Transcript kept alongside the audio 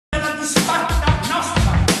disfatta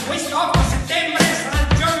nostra. Questo 8 settembre sarà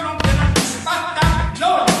il giorno della disfatta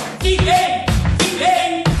loro. Di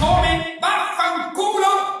lei come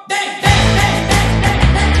vaffanculo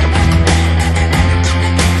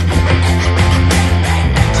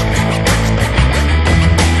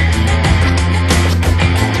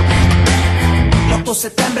L'8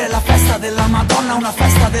 settembre è la festa della Madonna, una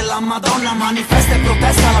festa della Madonna, manifesta e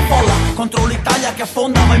protesta la folla contro l'Italia che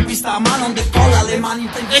affonda, va in pista ma non decolla, le mani in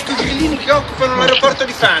Ecco i grillini che occupano l'aeroporto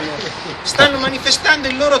di Fano, stanno manifestando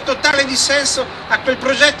il loro totale dissenso a quel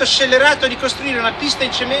progetto scellerato di costruire una pista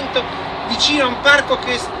in cemento vicino a un parco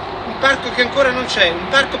che ancora non c'è, un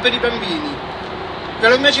parco per i bambini. Ve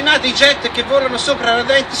lo immaginate i jet che volano sopra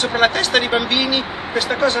radenti, sopra la testa dei bambini?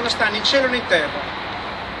 Questa cosa non sta né in cielo né in terra.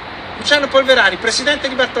 Luciano Polverari, presidente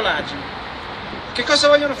di Bartolaggi, che cosa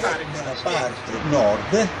vogliono fare? Nella parte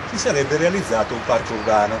nord si sarebbe realizzato un parco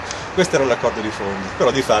urbano, questo era l'accordo di fondo, però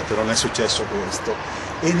di fatto non è successo questo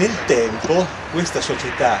e nel tempo questa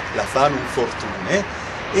società, la Fano Fortune,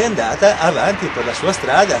 è andata avanti per la sua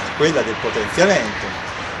strada, quella del potenziamento,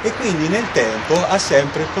 e quindi nel tempo ha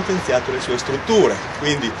sempre potenziato le sue strutture,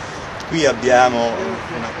 quindi qui abbiamo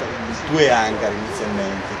due hangar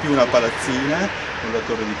inizialmente, più una palazzina, una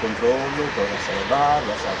torre di controllo, poi la sala bar,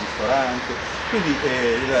 la sala ristorante, quindi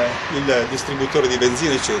il distributore di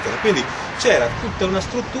benzina eccetera, quindi c'era tutta una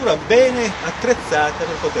struttura bene attrezzata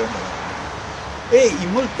per poter andare. E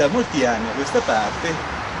da molti anni a questa parte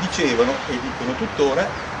dicevano, e dicono tuttora,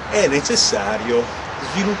 è necessario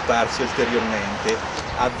svilupparsi ulteriormente,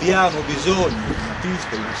 abbiamo bisogno di una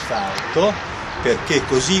pista in asfalto perché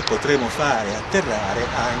così potremo fare atterrare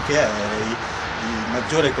anche aerei di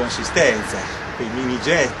maggiore consistenza, quei mini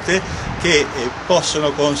jet che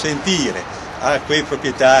possono consentire a quei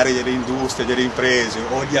proprietari delle industrie, delle imprese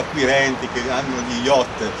o gli acquirenti che hanno gli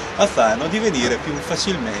yacht a Fano di venire più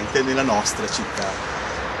facilmente nella nostra città.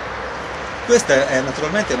 Questa è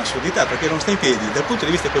naturalmente un'assurdità perché non sta in piedi dal punto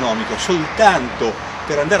di vista economico, soltanto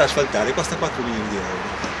per andare a asfaltare costa 4 milioni di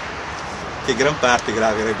euro, che gran parte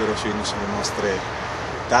graverebbero sulle nostre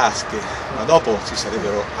tasche, ma dopo ci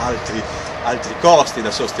sarebbero altri costi da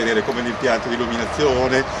sostenere come l'impianto di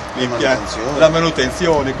illuminazione, la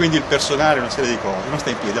manutenzione, quindi il personale, una serie di cose, non sta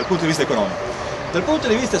in piedi dal punto di vista economico. Dal punto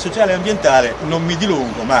di vista sociale e ambientale non mi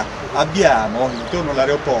dilungo, ma abbiamo intorno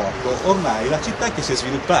all'aeroporto ormai la città che si è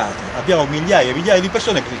sviluppata, abbiamo migliaia e migliaia di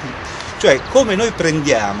persone, cioè come noi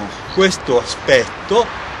prendiamo questo aspetto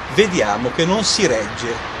vediamo che non si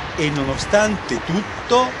regge e nonostante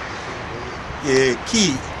tutto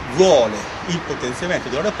chi vuole il potenziamento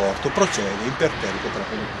dell'aeroporto procede imperterrito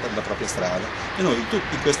per la propria strada e noi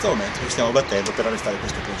tutti in questo momento ci stiamo battendo per arrestare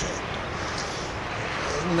questo progetto.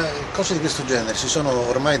 Cose di questo genere ci sono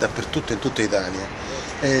ormai dappertutto in tutta Italia.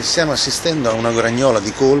 Stiamo assistendo a una gragnola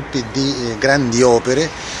di colpi di grandi opere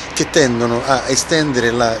che tendono a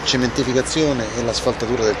estendere la cementificazione e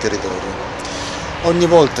l'asfaltatura del territorio. Ogni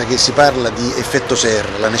volta che si parla di effetto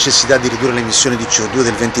serra, la necessità di ridurre le emissioni di CO2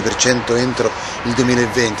 del 20% entro il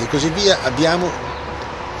 2020 e così via, abbiamo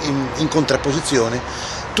in contrapposizione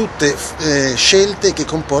tutte scelte che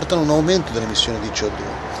comportano un aumento delle emissioni di CO2,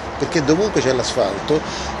 perché dovunque c'è l'asfalto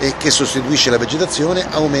che sostituisce la vegetazione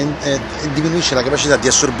diminuisce la capacità di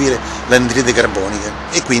assorbire l'anidride carbonica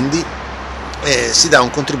e quindi si dà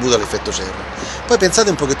un contributo all'effetto serra. Poi pensate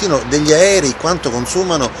un pochettino degli aerei, quanto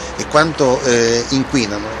consumano e quanto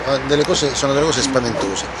inquinano, sono delle cose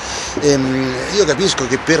spaventose. Io capisco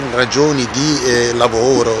che per ragioni di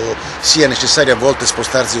lavoro sia necessario a volte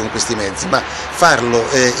spostarsi con questi mezzi, ma farlo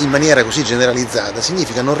in maniera così generalizzata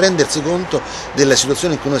significa non rendersi conto della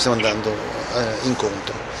situazione in cui noi stiamo andando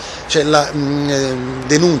incontro. C'è la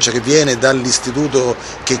denuncia che viene dall'istituto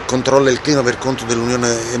che controlla il clima per conto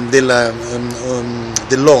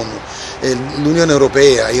dell'ONU, l'Unione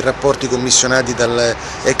Europea, i rapporti commissionati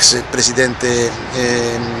dall'ex presidente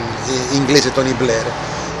inglese Tony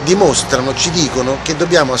Blair, ci dicono che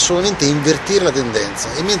dobbiamo assolutamente invertire la tendenza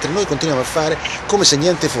e mentre noi continuiamo a fare come se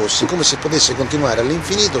niente fosse, come se potesse continuare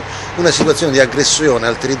all'infinito una situazione di aggressione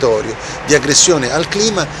al territorio, di aggressione al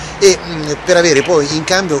clima e per avere poi in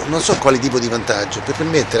cambio non so quale tipo di vantaggio, per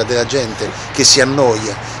permettere a della gente che si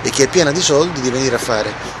annoia e che è piena di soldi di venire a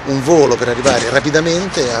fare un volo per arrivare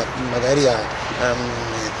rapidamente magari a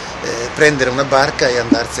prendere una barca e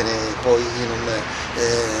andarsene poi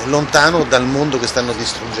lontano dal mondo che stanno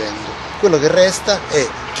distruggendo. Quello che resta è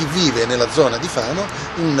chi vive nella zona di Fano,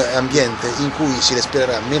 un ambiente in cui si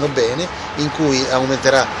respirerà meno bene, in cui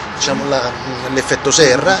aumenterà l'effetto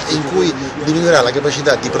serra e in cui diminuirà la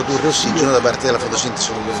capacità di produrre ossigeno da parte della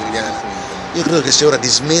fotosintesi clorofilliana. Io credo che sia ora di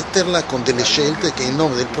smetterla con delle scelte che in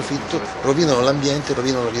nome del profitto rovinano l'ambiente e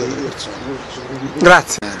rovinano la vita delle persone.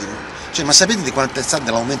 Grazie. Cioè, ma sapete di quanto è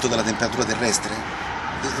stato l'aumento della temperatura terrestre?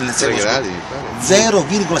 Nel 3 gradi?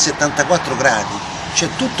 0,74 gradi, cioè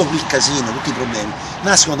tutto il casino, tutti i problemi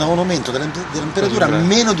nascono da un aumento della temperatura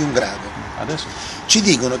meno di un grado. Adesso? Ci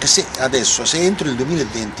dicono che se entro il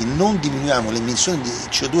 2020 non diminuiamo le emissioni di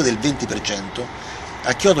CO2 del 20%,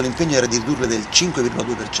 a Kyoto l'impegno era di ridurle del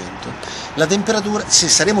 5,2%, la temperatura, se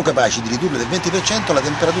saremo capaci di ridurle del 20%, la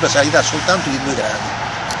temperatura salirà soltanto di 2 gradi,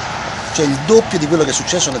 cioè il doppio di quello che è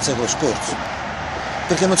successo nel secolo scorso,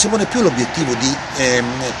 perché non si pone più l'obiettivo di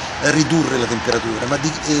ridurre la temperatura, ma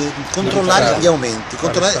di controllare gli aumenti,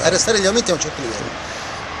 arrestare gli aumenti a un certo livello.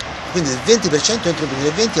 Quindi il 20% entro il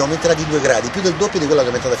 2020 aumenterà di 2 gradi, più del doppio di quello che è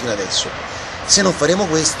aumentata fino adesso. Se non faremo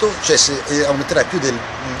questo, cioè se aumenterà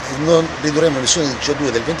non ridurremo le emissioni di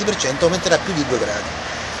CO2 del 20%, aumenterà più di 2 gradi.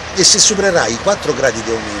 E se supererà i 4 gradi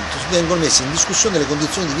di aumento, vengono messe in discussione le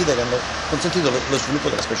condizioni di vita che hanno consentito lo sviluppo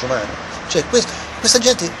della specie umana. Cioè questa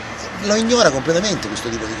gente lo ignora completamente questo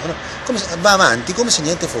tipo di cosa, no? Va avanti come se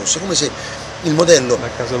niente fosse, come se il modello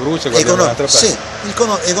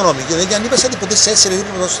economico degli anni passati potesse essere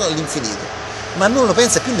riproposto all'infinito. Ma non lo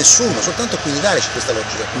pensa più nessuno, soltanto qui in Italia c'è questa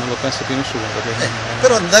logica. Non lo pensa più nessuno. Perché...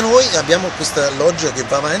 Però da noi abbiamo questa logica che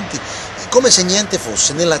va avanti come se niente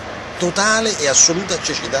fosse, nella totale e assoluta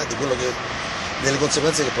cecità di quello delle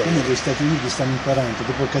conseguenze che può avere. Gli Stati Uniti stanno imparando,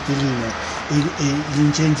 dopo Caterina e gli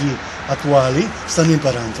incendi attuali stanno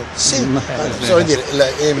imparando. Sì,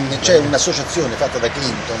 c'è un'associazione fatta da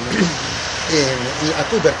Clinton a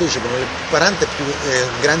cui partecipano le 40 più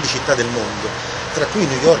grandi città del mondo, tra cui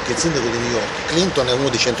New York e il sindaco di New York. Clinton è uno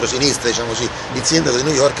di centrosinistra, diciamo così, il sindaco di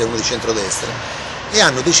New York è uno di centrodestra, e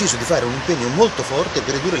hanno deciso di fare un impegno molto forte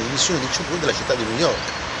per ridurre le emissioni di CO2 della città di New York,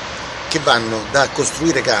 che vanno da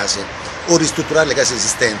costruire case o ristrutturare le case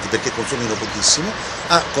esistenti perché consumino pochissimo,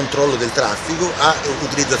 a controllo del traffico, a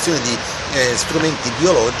utilizzazione di strumenti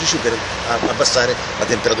biologici per abbassare la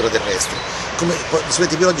temperatura terrestre. Come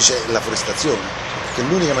strumenti biologici è la forestazione, perché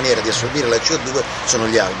l'unica maniera di assorbire la CO2 sono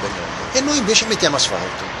gli alberi, e noi invece mettiamo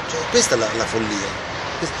asfalto. Cioè, questa è la follia.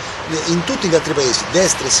 In tutti gli altri paesi,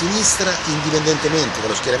 destra e sinistra, indipendentemente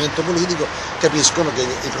dallo schieramento politico, capiscono che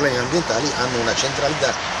i problemi ambientali hanno una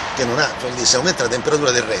centralità che non ha. Quindi se aumenta la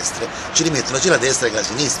temperatura terrestre ci rimettono sia la destra che la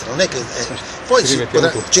sinistra, non è che poi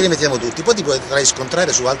ci rimettiamo tutti, poi ti potrai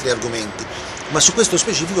scontrare su altri argomenti, ma su questo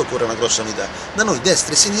specifico occorre una grossa unità. Da noi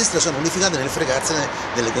destra e sinistra sono unificate nel fregarsene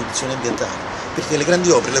delle condizioni ambientali, perché le grandi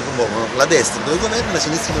opere le promuovono la destra dove governa e la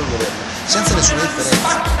sinistra dove governa, senza nessuna differenza.